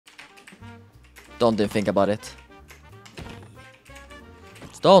Don't even think about it.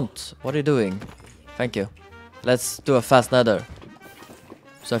 Don't. What are you doing? Thank you. Let's do a fast nether.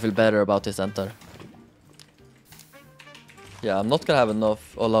 So I feel better about this enter. Yeah, I'm not gonna have a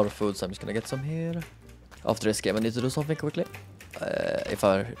lot of food, so I'm just gonna get some here. After this game, I need to do something quickly. If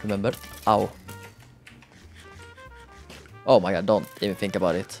I remember. Ow. Oh my god, don't even think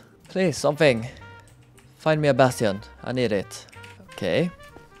about it. Please, something. Find me a bastion. I need it. Okay.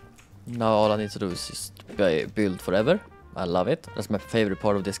 Now all I need to do is just build forever. I love it. That's my favorite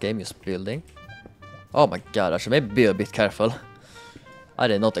part of this game, just building. Oh my god, I should maybe be a bit careful. I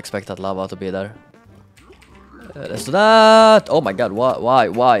did not expect that lava to be there. Let's do that! Oh my god, why?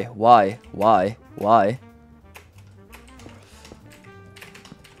 Why?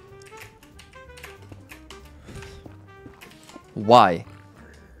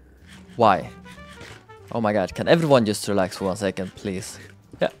 Oh my god, can everyone just relax for 1 second, please?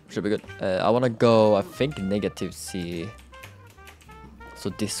 Yeah, should be good. I wanna go, I think, negative C. So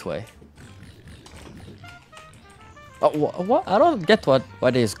this way. Oh, what? I don't get why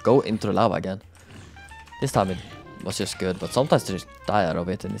they just go into the lava again. This time it was just good, but sometimes they just die out of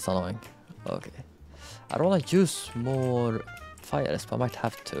it and it's annoying. Okay. I don't wanna use more fires, but I might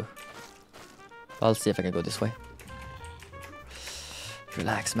have to. I'll see if I can go this way.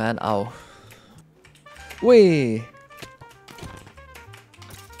 Relax, man. Ow. Wee!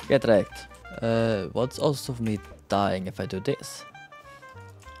 Get wrecked. What's also me dying if I do this?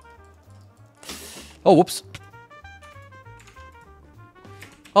 Oh, whoops.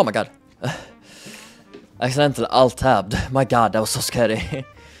 Oh my god. Accidentally alt-tabbed. My god, that was so scary. I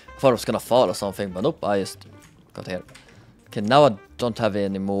thought I was gonna fall or something, but nope, I just got here. Okay, now I don't have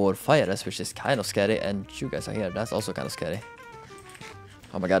any more fires, which is kind of scary, and you guys are here. That's also kind of scary.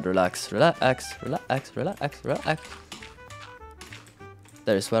 Oh my god, relax.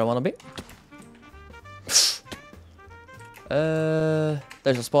 There is where I wanna be.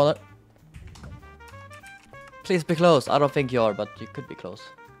 There's a spawner. Please be close. I don't think you are, but you could be close.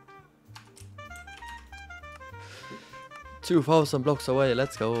 2,000 blocks away,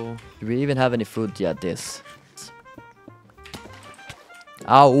 let's go. Do we even have any food yet? This.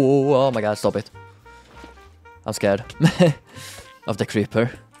 Ow, oh my god, stop it. I'm scared of the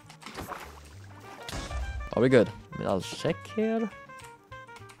creeper. Are we good? I mean, I'll check here.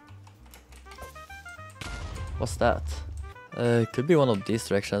 What's that? Could be one of these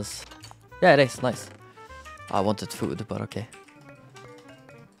directions. Yeah, it is, nice. I wanted food, but okay.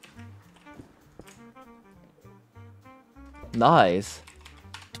 Nice.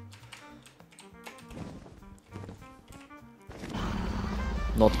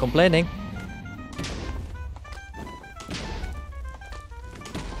 Not complaining.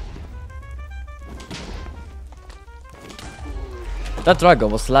 That dragon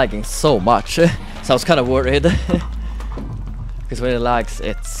was lagging so much, so I was kind of worried. Because when it lags,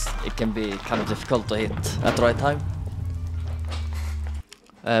 it can be kind of difficult to hit at the right time.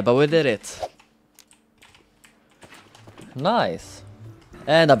 But we did it. Nice.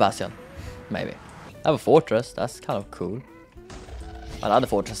 And a bastion, maybe. I have a fortress, that's kind of cool. Another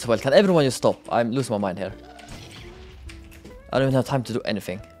fortress as well. Can everyone just stop? I'm losing my mind here. I don't even have time to do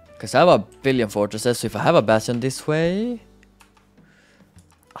anything. Because I have a billion fortresses, so if I have a bastion this way...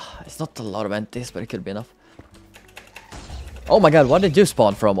 it's not a lot of empties, but it could be enough. Oh my god, where did you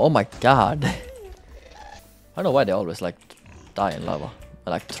spawn from? Oh my god. I don't know why they always like die in lava.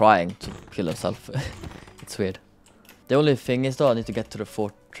 Or, like trying to kill themselves. It's weird. The only thing is though, I need to get to the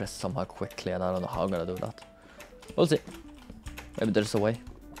fortress somehow quickly, and I don't know how I'm gonna do that. We'll see. Maybe there's a way.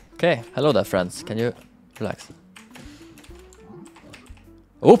 Okay, hello there friends. Can you relax?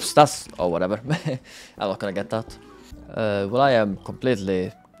 Oops, that's... oh, whatever. I'm not gonna get that. Well, I am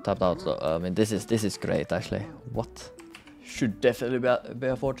completely tapped out. So, I mean, this is great actually. What? Should definitely be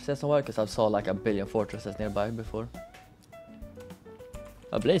a fortress somewhere, because I saw like a billion fortresses nearby before.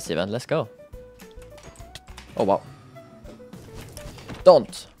 A blaze event, let's go. Oh wow.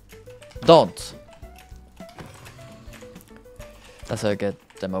 Don't. That's how I get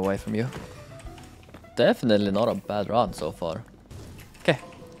them away from you. Definitely not a bad run so far. Okay.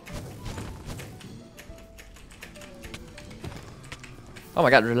 Oh my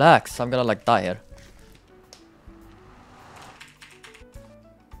god, relax. I'm gonna like die here.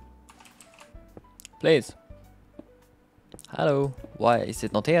 Please. Hello. Why is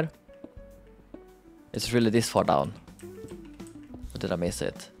it not here? It's really this far down. Or did I miss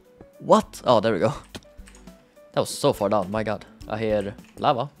it? What? Oh, there we go. That was so far down. My god. I hear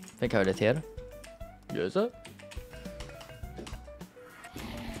lava. I think I heard it here. Yes, sir.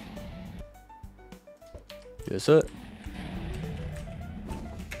 Yes, sir.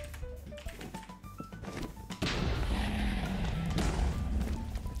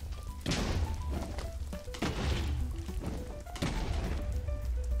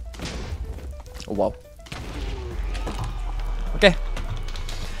 Oh, wow. Okay.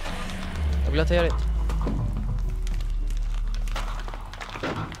 I'm glad to hear it.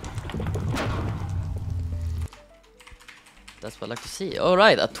 That's what I like to see.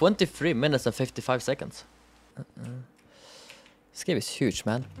 Alright, at 23 minutes and 55 seconds. This game is huge,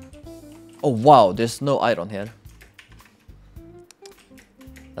 man. Oh wow, there's no iron here.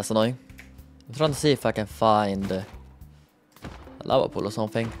 That's annoying. I'm trying to see if I can find a lava pool or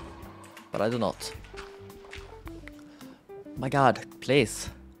something. But I do not. My god, please.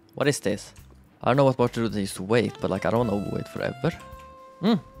 What is this? I don't know what more to do than just wait, but like I don't want to wait forever.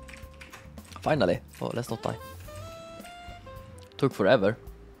 Finally. Oh, let's not die. Took forever.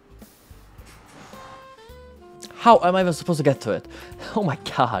 How am I even supposed to get to it? Oh my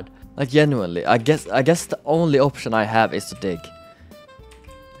god. Like genuinely, I guess the only option I have is to dig.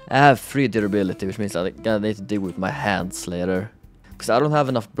 I have 3 durability, which means I need to dig with my hands later. Because I don't have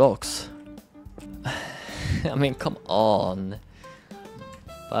enough blocks. I mean, come on.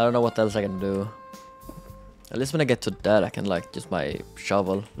 I don't know what else I can do. At least when I get to that, I can like use my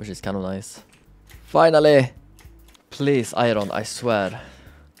shovel, which is kind of nice. Finally! Please, iron, I swear.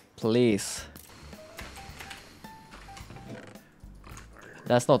 Please.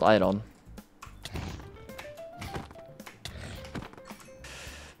 That's not iron.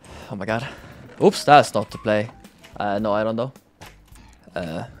 Oh my god. Oops, that's not to play. No iron though.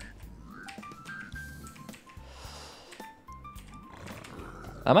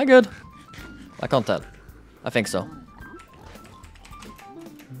 Am I good? I can't tell. I think so.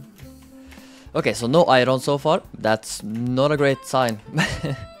 Okay, so no iron so far. That's not a great sign.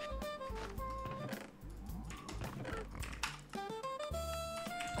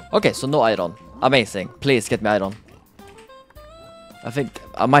 Okay, so no iron. Amazing. Please get me iron. I think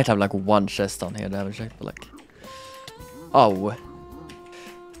I might have like 1 chest down here that I haven't checked, but like... Oh.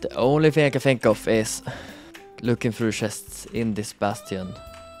 The only thing I can think of is looking through chests in this bastion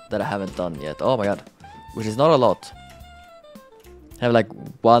that I haven't done yet. Oh my god. Which is not a lot. I have like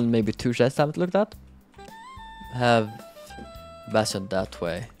 1, maybe 2 chests I haven't looked at. Have bastion that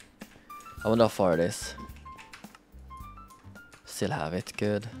way. I wonder how far it is. Still have it,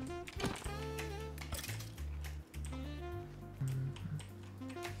 good.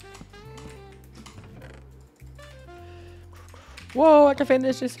 Whoa, I can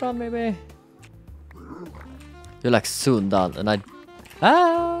finish this run maybe. You're like soon done and I...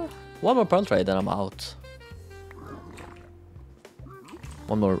 1 more pearl trade and I'm out.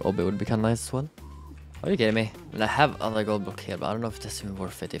 1 more obby would be kind of nice as well. Are you kidding me? I mean, I have another gold block here, but I don't know if that's even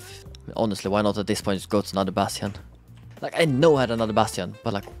worth it. If I mean, honestly, why not at this point just go to another bastion? Like, I know I had another bastion,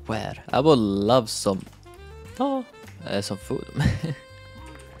 but like, where? I would love some... Oh, some food. I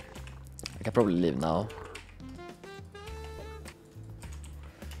can probably leave now.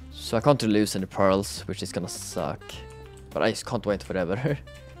 So I can't really lose any pearls, which is gonna suck. But I just can't wait forever.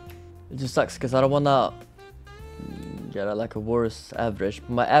 It just sucks, because I don't wanna get like a worse average.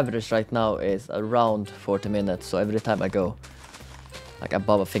 My average right now is around 40 minutes, so every time I go, like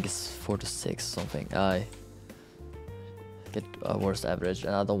above, I think it's 4 to 6 something, I get a worse average,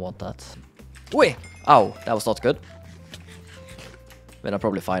 and I don't want that. Wait! Ow, that was not good. I mean, I'm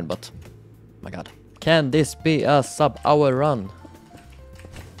probably fine, but my god. Can this be a sub-hour run?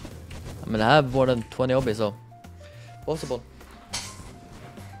 I mean, I have more than 20 obbies, so possible.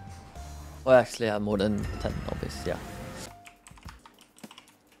 Oh, actually, I have more than 10 obbies, yeah.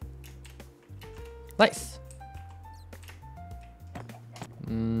 Nice.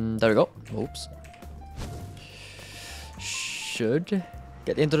 There we go. Oops. Should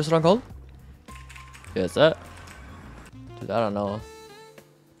get into the stronghold. Yes, sir. Dude, I don't know.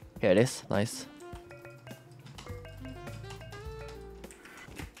 Here it is. Nice.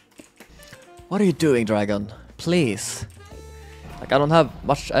 What are you doing, dragon? Please. Like, I don't have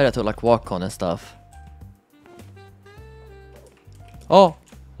much area to like walk on and stuff. Oh,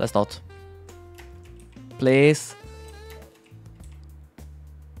 let's not. Please.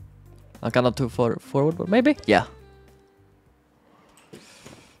 I'm kind of too far forward, but maybe? Yeah.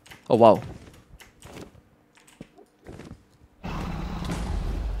 Oh, wow.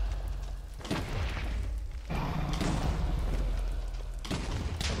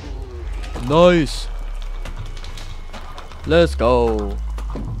 Nice. Let's go.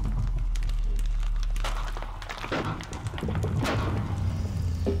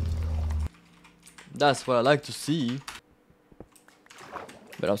 That's what I like to see.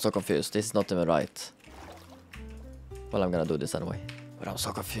 But I'm so confused. This is not even right. Well, I'm gonna do this anyway. But I'm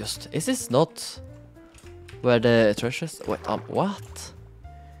so confused. Is this not where the treasure is? Wait, what?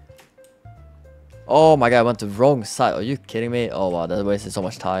 Oh my god, I went the wrong side. Are you kidding me? Oh wow, that wasted so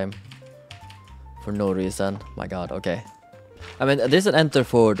much time. For no reason. My god, okay. I mean, this is an enter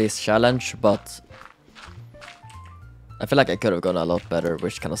for this challenge, but I feel like I could have gone a lot better,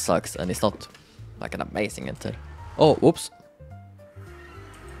 which kind of sucks, and it's not like an amazing enter. Oh, whoops.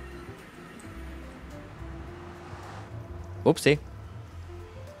 Whoopsie.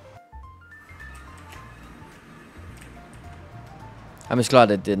 I'm just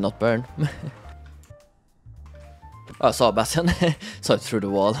glad it did not burn. Oh, I saw a bastion. Saw it through the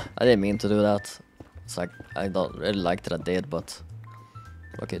wall. I didn't mean to do that. It's like, I don't really like that I did, but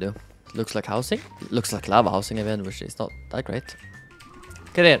what can you do? Looks like housing. Looks like lava housing again, which is not that great.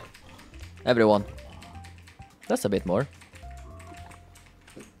 Get in, everyone. That's a bit more.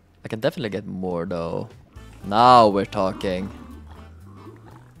 I can definitely get more though. Now we're talking.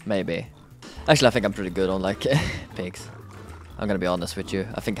 Maybe. Actually, I think I'm pretty good on like pigs. I'm gonna be honest with you.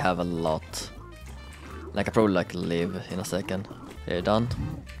 I think I have a lot. Like I probably like live in a second. Yeah, you're done.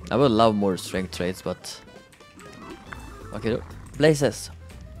 I would love more strength traits, but okay. Blazes.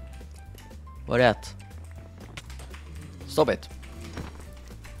 Where at? Stop it.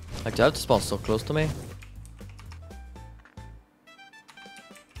 Like, do you have to spawn so close to me?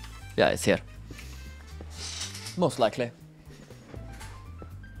 Yeah, it's here. Most likely.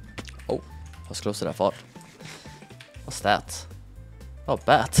 Oh, I was close to that far. What's that? Oh,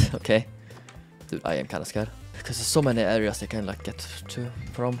 bat. Okay. Dude, I am kind of scared. Because there's so many areas I can like get to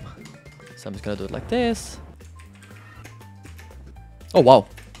from. So I'm just gonna do it like this. Oh, wow.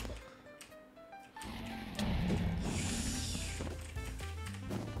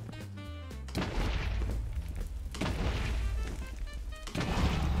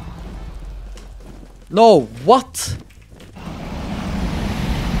 No, what?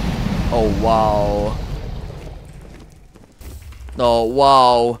 Oh, wow. No,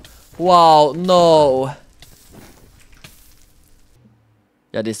 wow. Wow, no.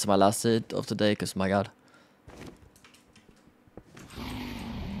 Yeah, this is my last hit of the day, because my god.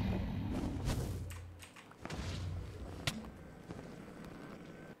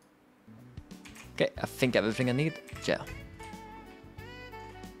 Okay, I think everything I need. Yeah.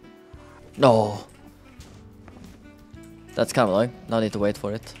 No. That's kind of annoying. Now I need to wait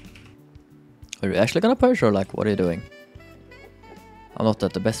for it. Are you actually gonna purge or like what are you doing? I'm not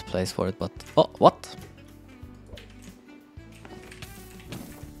at the best place for it, but oh, what?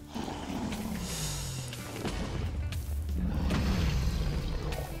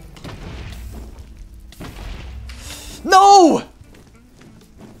 No!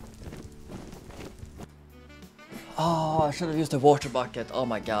 Oh, I should have used the water bucket. Oh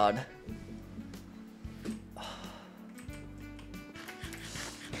my god.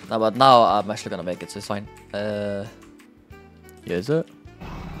 No, but now I'm actually gonna make it, so it's fine. Yes, sir.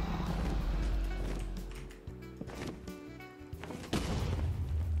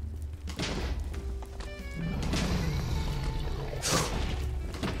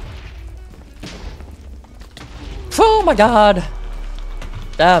 Oh my god!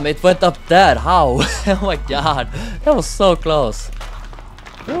 Damn, it went up there. How? Oh my god, that was so close.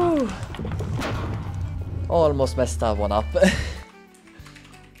 Woo. Almost messed that one up.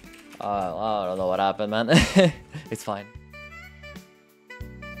 I don't know what happened, man. It's fine.